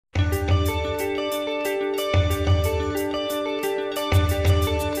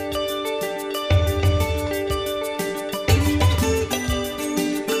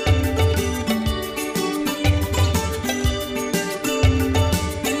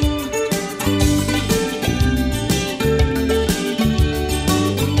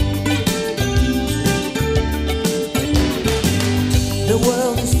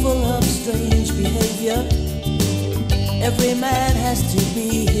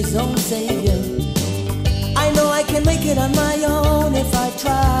his own savior. I know I can make it on my own if I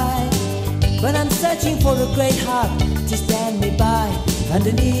try, but I'm searching for a great heart to stand me by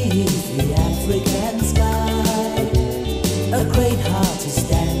underneath the African sky. A great heart to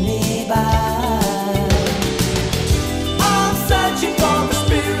stand me by. I'm searching for the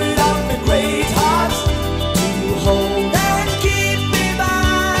spirit of the great heart to hold and keep me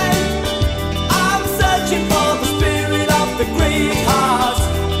by. I'm searching for the spirit of the great heart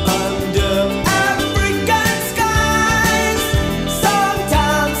under African skies.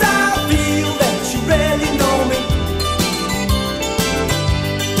 Sometimes I feel that you really know me.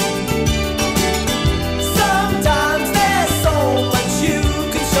 Sometimes there's so much you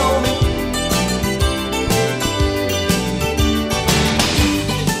can show me.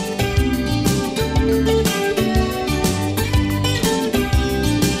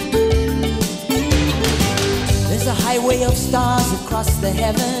 There's a highway of stars across the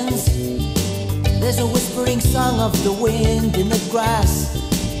heavens. There's a whispering song of the wind in the grass.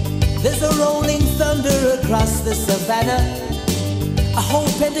 There's a rolling thunder across the savannah, a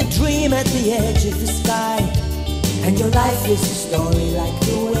hope and a dream at the edge of the sky. And your life is a story like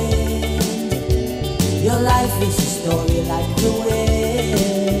the wind. Your life is a story like the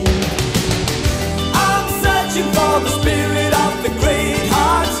wind. I'm searching for the spirit of the great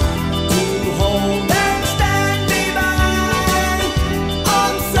heart to hold and stand me by.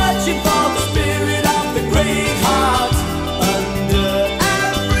 I'm searching for the spirit of the great heart under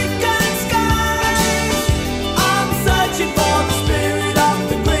African skies. I'm searching for the spirit of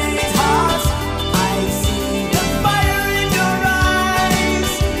the great heart. I see the fire in your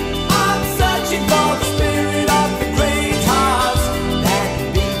eyes. I'm searching for the spirit of the great heart that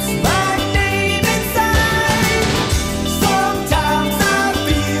beats my name inside. Sometimes I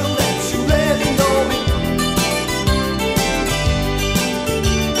feel that you really know me.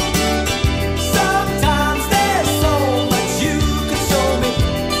 Sometimes there's so much you can show me.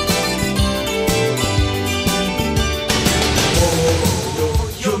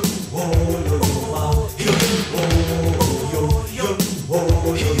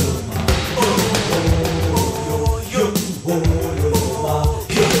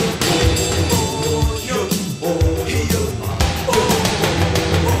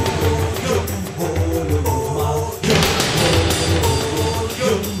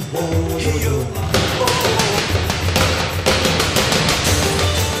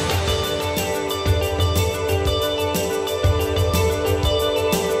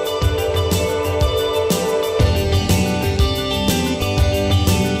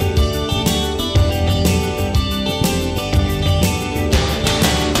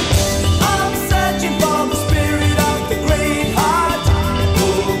 I'm searching for the spirit of the great heart. Who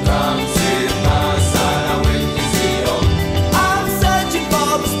comes sit my side when you see you? I'm searching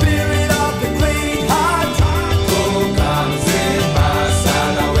for the spirit of the great heart. Who comes sit my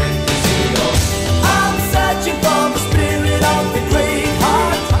side when you see you? I'm searching for the spirit of the great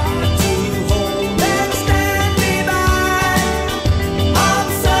heart to hold and stand me by. I'm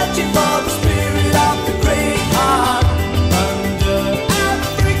searching for the spirit of the great heart under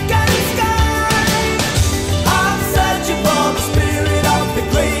African skies. I'm searching for the spirit of the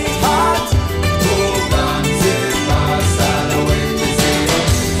great heart. Who comes in my side when you see you?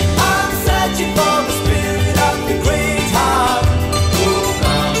 I'm searching for the spirit of the great heart. Who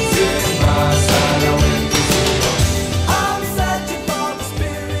comes in my side when you see you? I'm searching for the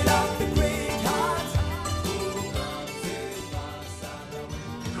spirit of the great heart. Who comes in my side when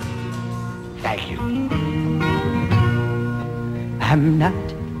Thank you. I'm not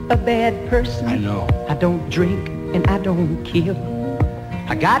a bad person. I know. I don't drink and I don't kill.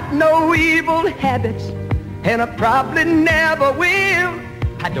 I got no evil habits and I probably never will.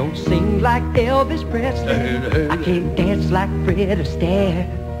 I don't sing like Elvis Presley. I can't dance like Fred Astaire.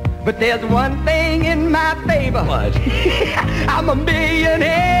 But there's one thing in my favor. What? I'm a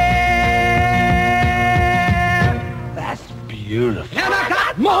millionaire. That's beautiful. And I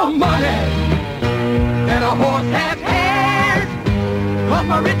got more money than a horse has hairs. 'Cause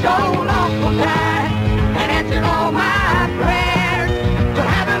my rich old uncle died and answered all my prayers. But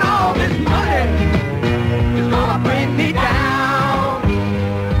having all this money is gonna bring me down.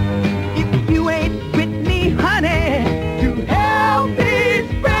 If you ain't with me, honey, to help me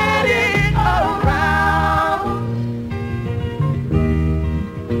spread it around.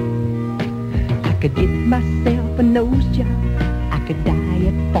 I could get myself a nose job. I could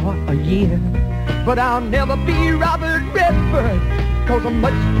diet for a year. But I'll never be Robert Redford, 'cause I'm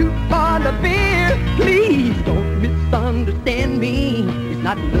much too fond of beer. Please don't misunderstand me. It's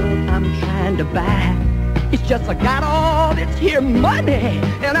not love I'm trying to buy. It's just I got all this here money,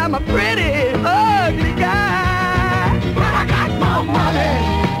 and I'm a pretty ugly guy. But I got more money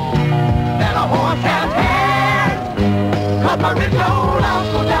than a horse has had. 'Cause my rich old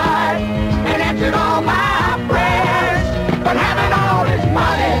uncle died and answered all my prayers. But having all this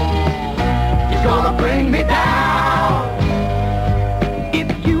money is gonna bring me down. If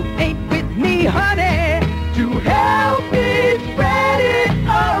you ain't with me, honey, to help me spread it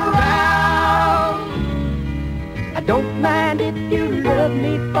around. I don't mind if you love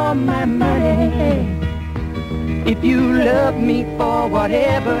me for my money, if you love me for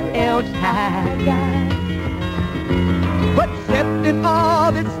whatever else I got. But accepting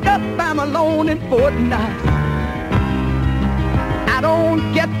all this stuff, I'm alone in Fort Knox. I don't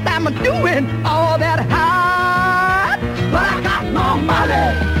guess I'm doing all that hard. But I got more money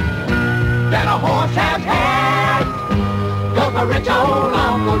than a horse has had. 'Cause my rich old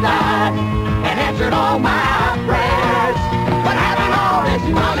uncle died and answered all my prayers. But having all this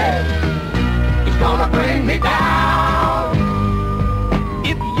money is gonna bring me down.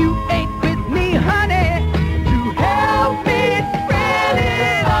 If you ain't with me, honey, to help me spread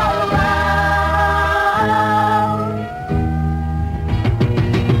it all around.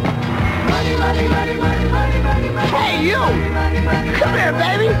 Money, money, money, money, money, money, money. Hey, you! Come here,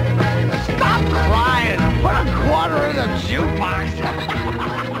 baby! Stop crying! Put a quarter in the jukebox!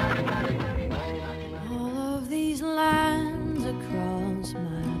 All of these lines across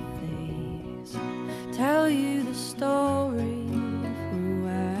my face tell you the story of who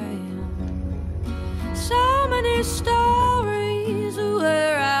I am. So many stories of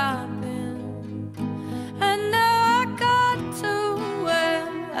where I've been, and now I got to where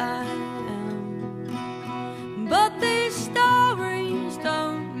I am. But these stories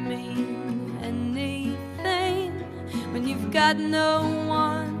don't mean anything when you've got no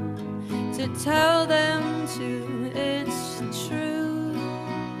one to tell them to. It's true,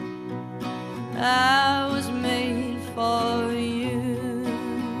 I was made for you.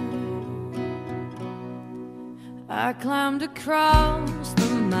 I climbed across the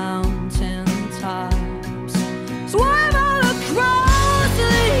mountain top